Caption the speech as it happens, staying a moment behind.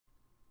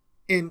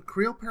In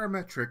Creo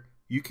Parametric,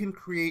 you can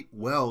create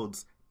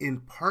welds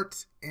in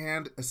parts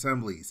and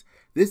assemblies.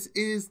 This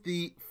is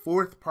the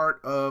fourth part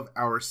of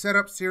our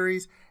setup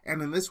series,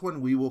 and in this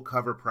one we will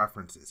cover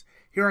preferences.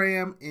 Here I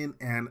am in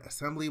an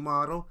assembly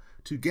model.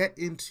 To get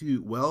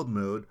into weld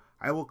mode,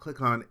 I will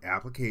click on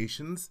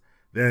Applications,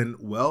 then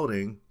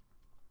Welding,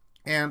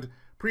 and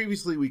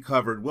previously we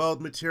covered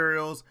weld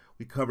materials,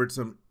 we covered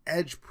some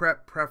edge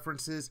prep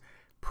preferences,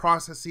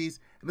 processes,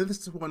 and then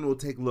this one we'll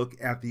take a look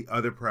at the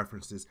other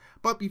preferences.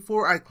 But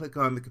before I click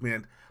on the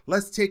command,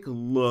 let's take a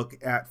look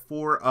at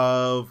four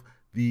of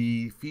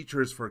the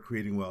features for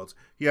creating welds.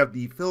 You have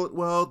the fillet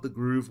weld, the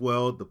groove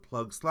weld, the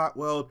plug slot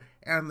weld,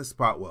 and the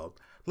spot weld.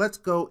 Let's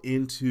go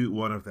into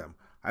one of them.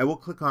 I will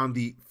click on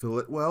the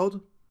fillet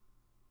weld,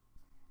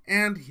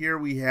 and here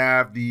we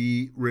have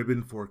the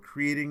ribbon for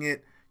creating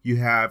it. You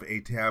have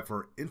a tab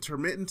for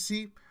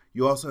intermittency.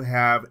 You also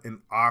have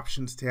an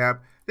options tab.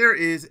 There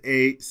is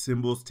a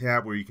symbols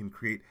tab where you can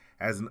create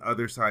as an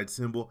other side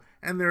symbol,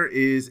 and there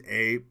is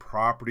a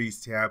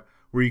properties tab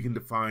where you can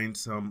define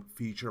some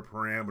feature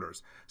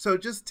parameters. So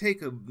just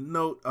take a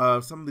note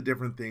of some of the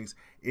different things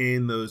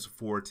in those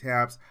four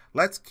tabs.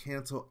 Let's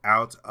cancel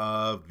out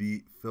of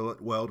the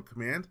fillet weld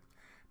command.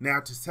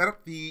 Now to set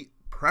up the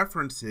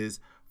preferences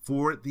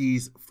for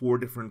these four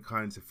different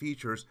kinds of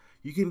features,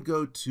 you can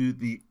go to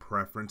the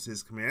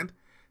preferences command.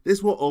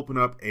 This will open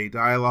up a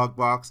dialog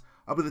box.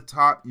 Up at the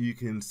top, you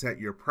can set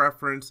your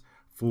preference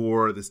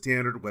for the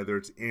standard, whether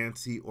it's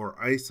ANSI or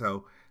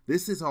ISO.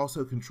 This is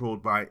also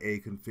controlled by a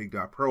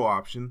config.pro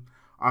option.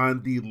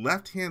 On the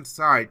left-hand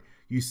side,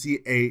 you see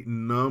a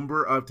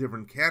number of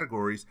different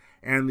categories,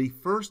 and the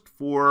first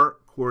four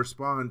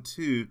correspond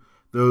to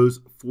those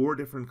four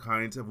different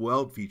kinds of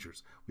weld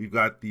features. We've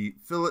got the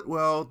fillet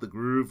weld, the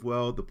groove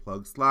weld, the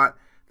plug slot,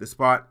 the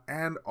spot,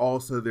 and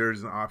also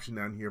there's an option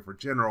down here for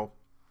general.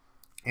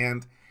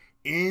 And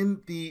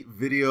in the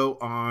video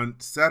on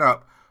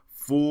setup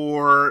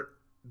for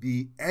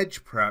the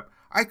edge prep,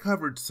 I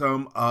covered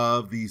some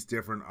of these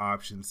different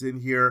options in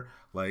here,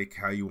 like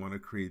how you want to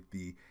create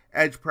the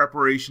edge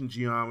preparation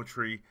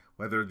geometry,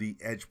 whether the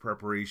edge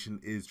preparation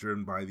is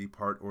driven by the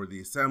part or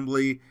the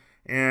assembly,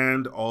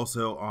 and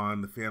also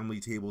on the family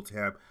table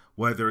tab,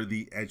 whether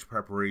the edge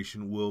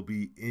preparation will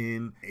be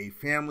in a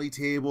family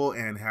table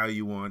and how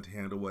you want to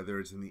handle whether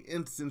it's in the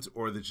instance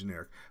or the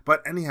generic.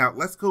 But anyhow,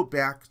 let's go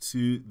back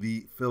to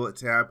the fillet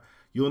tab.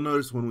 You'll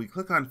notice when we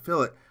click on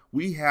fillet,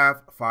 we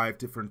have 5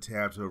 different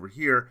tabs over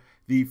here.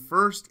 The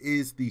first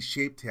is the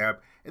shape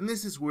tab, and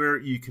this is where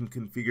you can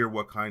configure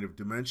what kind of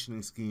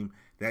dimensioning scheme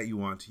that you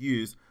want to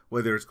use,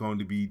 whether it's going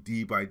to be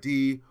D by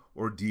D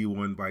or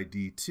D1 by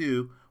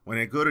D2. When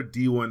I go to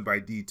D1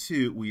 by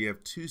D2, we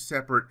have 2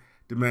 separate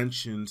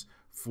dimensions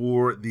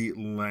for the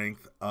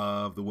length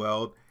of the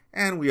weld,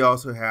 and we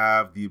also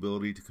have the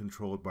ability to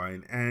control it by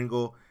an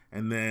angle,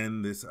 and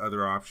then this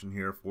other option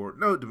here for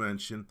no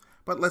dimension.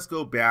 But let's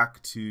go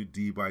back to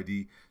D by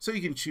D so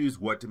you can choose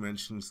what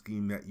dimensioning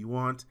scheme that you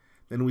want.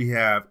 Then we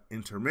have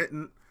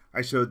intermittent.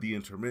 I showed the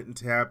intermittent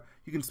tab.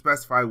 You can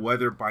specify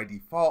whether by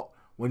default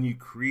when you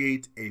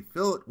create a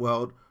fillet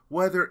weld,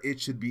 whether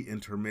it should be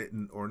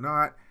intermittent or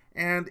not.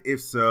 And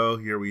if so,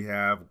 here we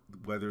have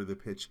whether the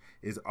pitch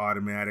is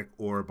automatic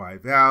or by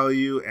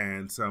value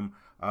and some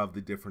of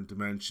the different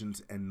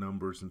dimensions and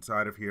numbers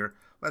inside of here.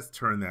 Let's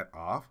turn that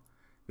off.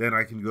 Then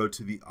I can go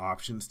to the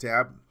options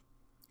tab.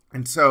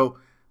 And so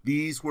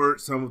these were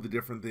some of the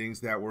different things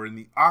that were in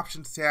the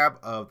options tab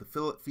of the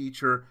fillet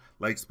feature,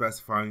 like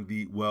specifying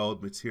the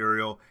weld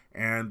material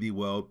and the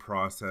weld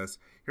process.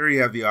 Here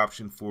you have the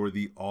option for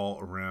the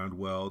all-around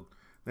weld.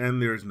 Then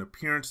there's an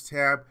appearance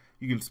tab.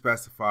 You can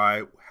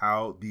specify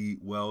how the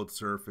weld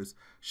surface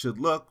should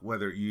look,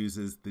 whether it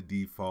uses the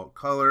default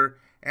color.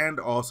 And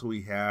also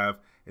we have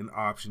an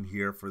option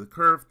here for the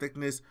curve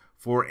thickness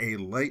for a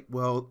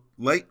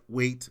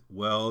lightweight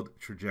weld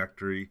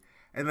trajectory.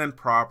 And then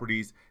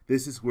properties.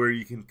 This is where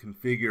you can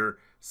configure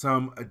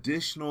some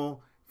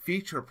additional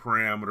feature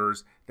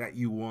parameters that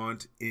you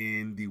want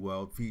in the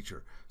weld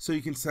feature. So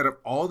you can set up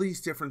all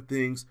these different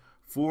things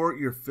for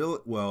your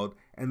fillet weld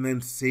and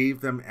then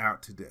save them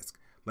out to disk.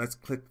 Let's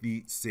click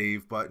the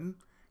Save button,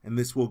 and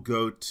this will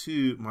go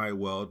to my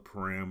weld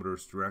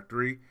parameters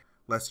directory.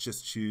 Let's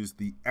just choose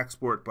the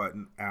Export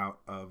button out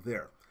of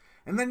there.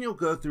 And then you'll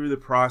go through the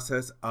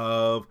process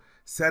of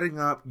setting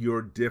up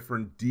your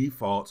different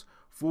defaults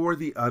for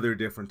the other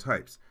different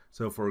types.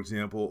 So for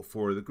example,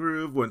 for the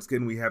groove, once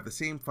again, we have the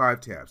same 5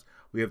 tabs.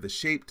 We have the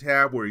shape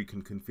tab where you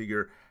can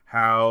configure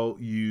how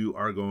you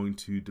are going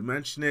to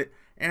dimension it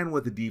and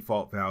what the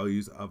default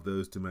values of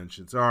those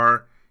dimensions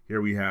are.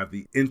 Here we have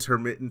the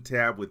intermittent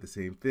tab with the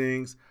same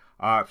things,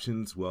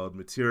 options, weld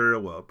material,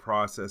 weld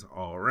process,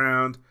 all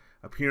around,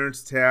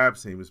 appearance tab,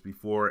 same as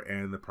before,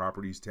 and the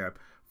properties tab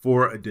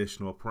for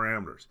additional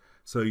parameters.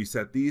 So you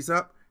set these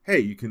up. Hey,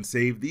 you can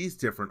save these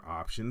different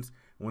options.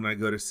 When I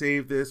go to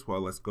save this,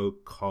 well, let's go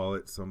call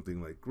it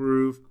something like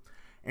groove.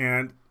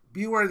 And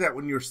be aware that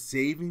when you're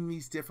saving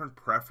these different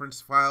preference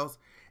files,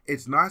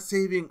 it's not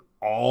saving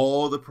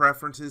all the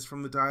preferences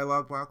from the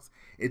dialog box.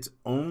 It's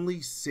only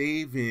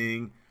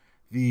saving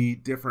the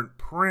different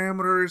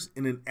parameters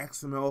in an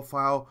XML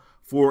file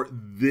for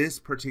this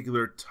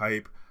particular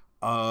type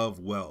of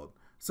weld.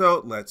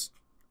 So let's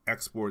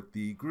export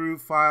the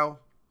groove file,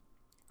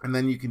 and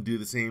then you can do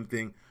the same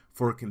thing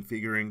for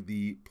configuring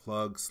the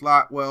plug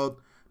slot weld.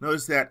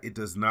 Notice that it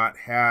does not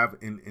have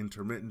an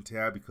intermittent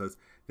tab because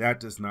that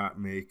does not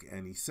make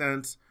any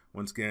sense.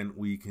 Once again,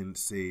 we can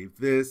save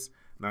this,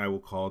 and I will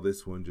call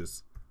this one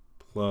just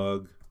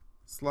plug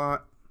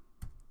slot.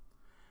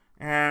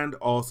 And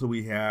also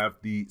we have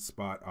the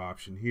spot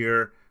option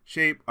here,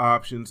 shape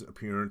options,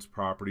 appearance,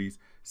 properties,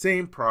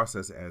 same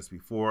process as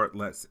before.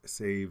 Let's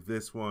save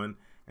this one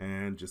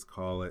and just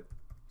call it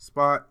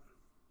spot.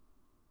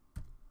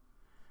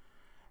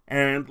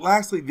 And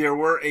lastly, there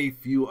were a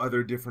few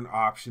other different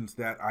options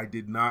that I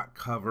did not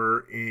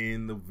cover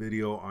in the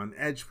video on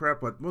edge prep,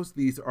 but most of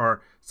these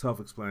are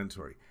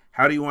self-explanatory.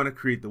 How do you want to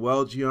create the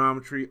weld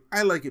geometry?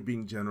 I like it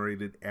being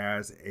generated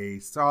as a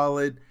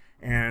solid,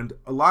 and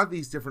a lot of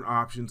these different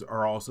options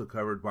are also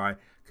covered by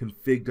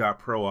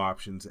config.pro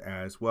options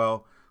as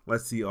well.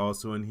 Let's see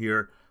also in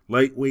here,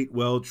 lightweight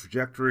weld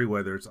trajectory,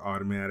 whether it's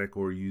automatic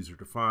or user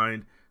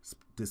defined,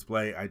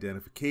 display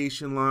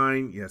identification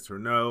line, yes or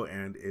no,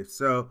 and if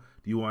so,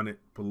 do you want it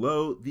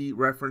below the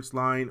reference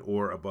line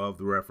or above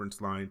the reference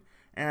line?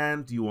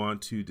 And do you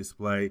want to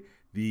display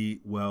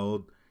the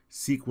weld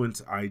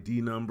sequence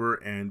ID number,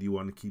 and do you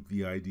want to keep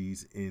the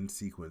IDs in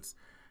sequence?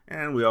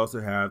 And we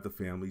also have the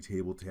family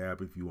table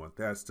tab if you want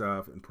that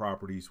stuff, and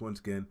properties, once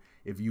again,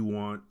 if you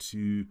want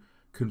to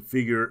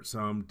configure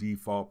some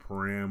default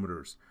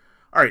parameters.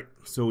 All right,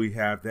 so we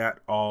have that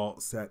all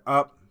set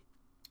up.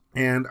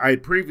 And I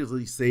had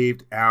previously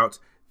saved out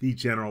the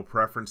general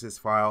preferences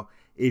file.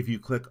 If you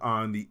click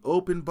on the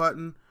open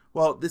button,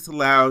 well, this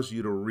allows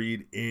you to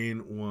read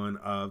in one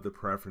of the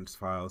preference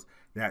files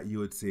that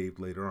you had saved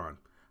later on.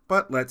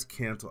 But let's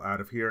cancel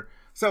out of here.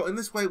 So in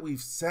this way,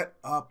 we've set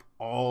up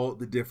all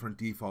the different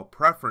default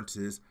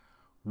preferences.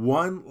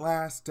 One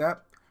last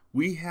step,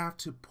 we have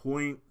to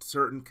point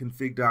certain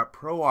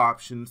config.pro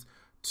options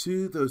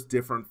to those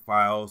different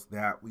files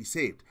that we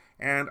saved.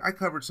 And I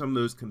covered some of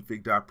those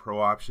config.pro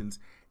options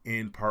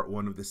in part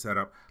 1 of the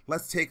setup.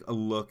 Let's take a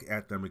look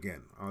at them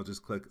again. I'll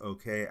just click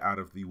OK out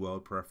of the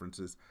Weld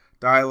Preferences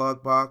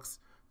dialog box.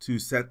 To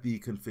set the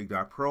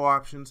config.pro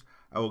options,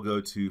 I will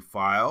go to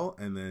File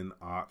and then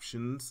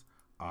Options,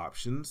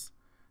 Options,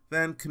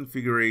 then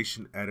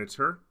Configuration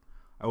Editor.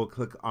 I will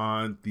click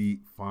on the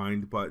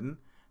Find button,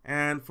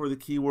 and for the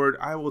keyword,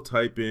 I will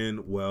type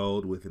in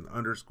weld with an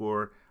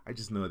underscore. I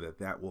just know that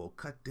that will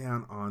cut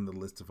down on the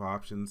list of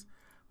options.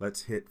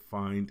 Let's hit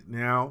Find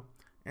now.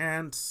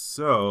 And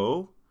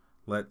so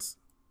let's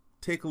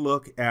take a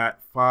look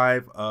at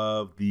 5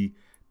 of the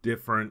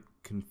different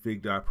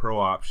config.pro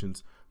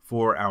options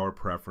for our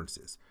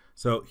preferences.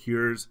 So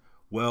here's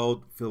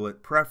Weld Fillet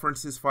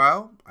Preferences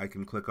file. I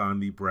can click on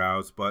the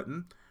Browse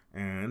button,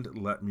 and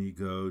let me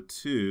go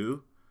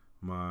to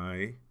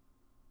my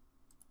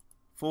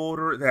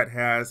folder that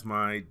has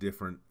my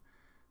different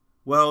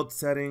weld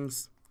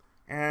settings,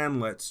 and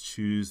let's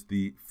choose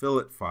the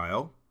fillet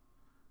file,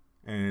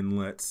 and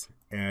let's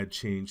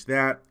change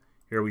that.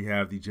 Here we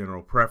have the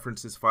general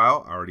preferences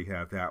file. I already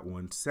have that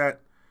one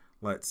set.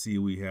 Let's see,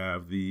 we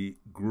have the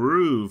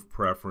groove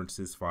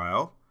preferences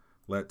file.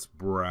 Let's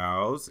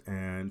browse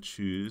and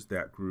choose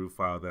that groove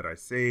file that I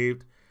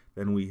saved.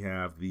 Then we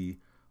have the,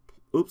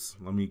 oops,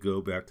 let me go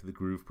back to the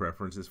groove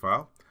preferences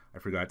file. I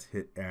forgot to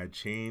hit add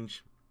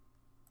change.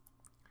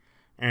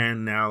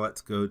 And now let's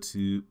go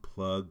to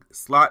plug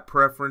slot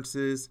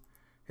preferences,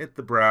 hit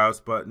the browse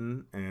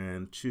button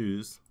and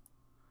choose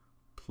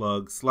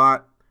plug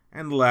slot.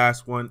 And the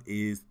last one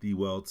is the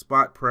weld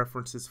spot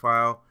preferences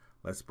file.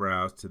 Let's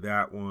browse to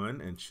that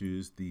one and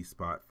choose the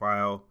spot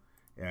file,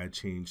 add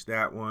change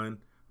that one.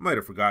 Might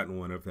have forgotten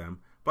one of them,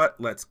 but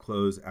let's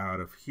close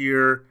out of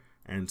here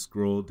and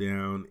scroll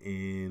down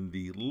in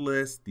the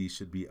list. These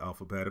should be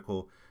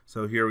alphabetical.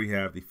 So here we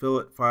have the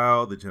fillet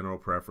file, the general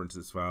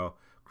preferences file,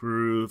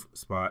 groove,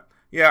 spot.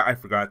 Yeah, I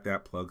forgot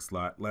that plug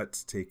slot.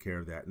 Let's take care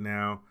of that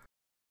now.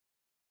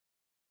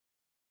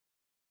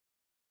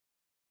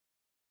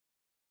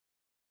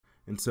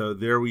 And so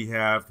there we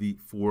have the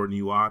 4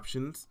 new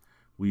options.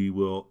 We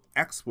will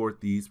export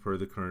these per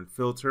the current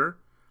filter.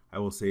 I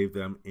will save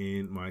them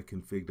in my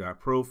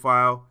config.pro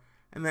file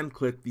and then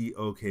click the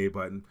OK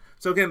button.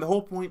 So again, the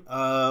whole point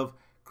of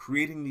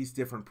creating these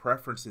different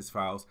preferences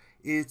files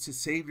is to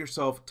save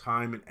yourself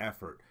time and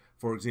effort.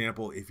 For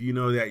example, if you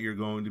know that you're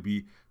going to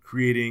be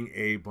creating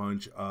a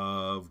bunch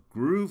of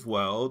groove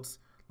welds,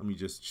 let me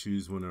just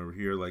choose one over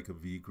here like a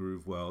V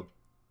groove weld.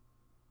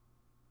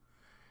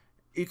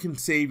 You can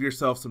save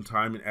yourself some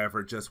time and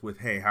effort just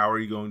with, hey, how are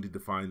you going to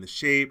define the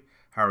shape?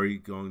 How are you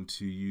going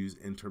to use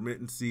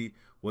intermittency?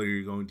 What are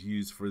you going to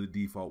use for the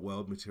default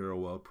weld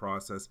material, weld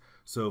process,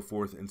 so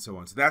forth and so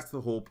on. So that's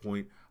the whole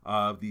point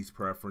of these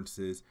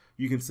preferences.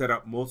 You can set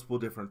up multiple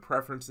different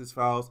preferences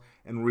files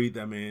and read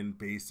them in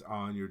based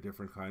on your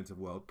different kinds of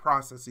weld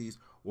processes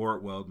or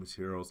weld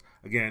materials.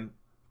 Again,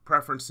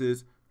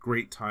 preferences,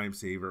 great time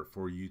saver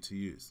for you to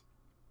use.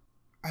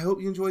 I hope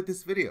you enjoyed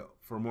this video.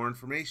 For more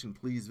information,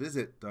 please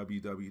visit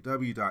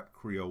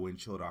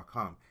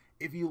www.creowindchill.com.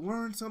 If you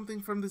learned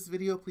something from this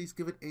video, please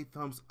give it a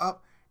thumbs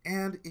up.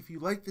 And if you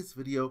like this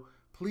video,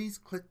 please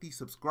click the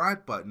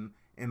subscribe button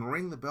and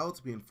ring the bell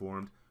to be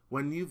informed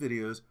when new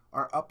videos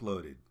are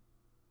uploaded.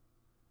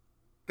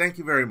 Thank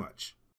you very much.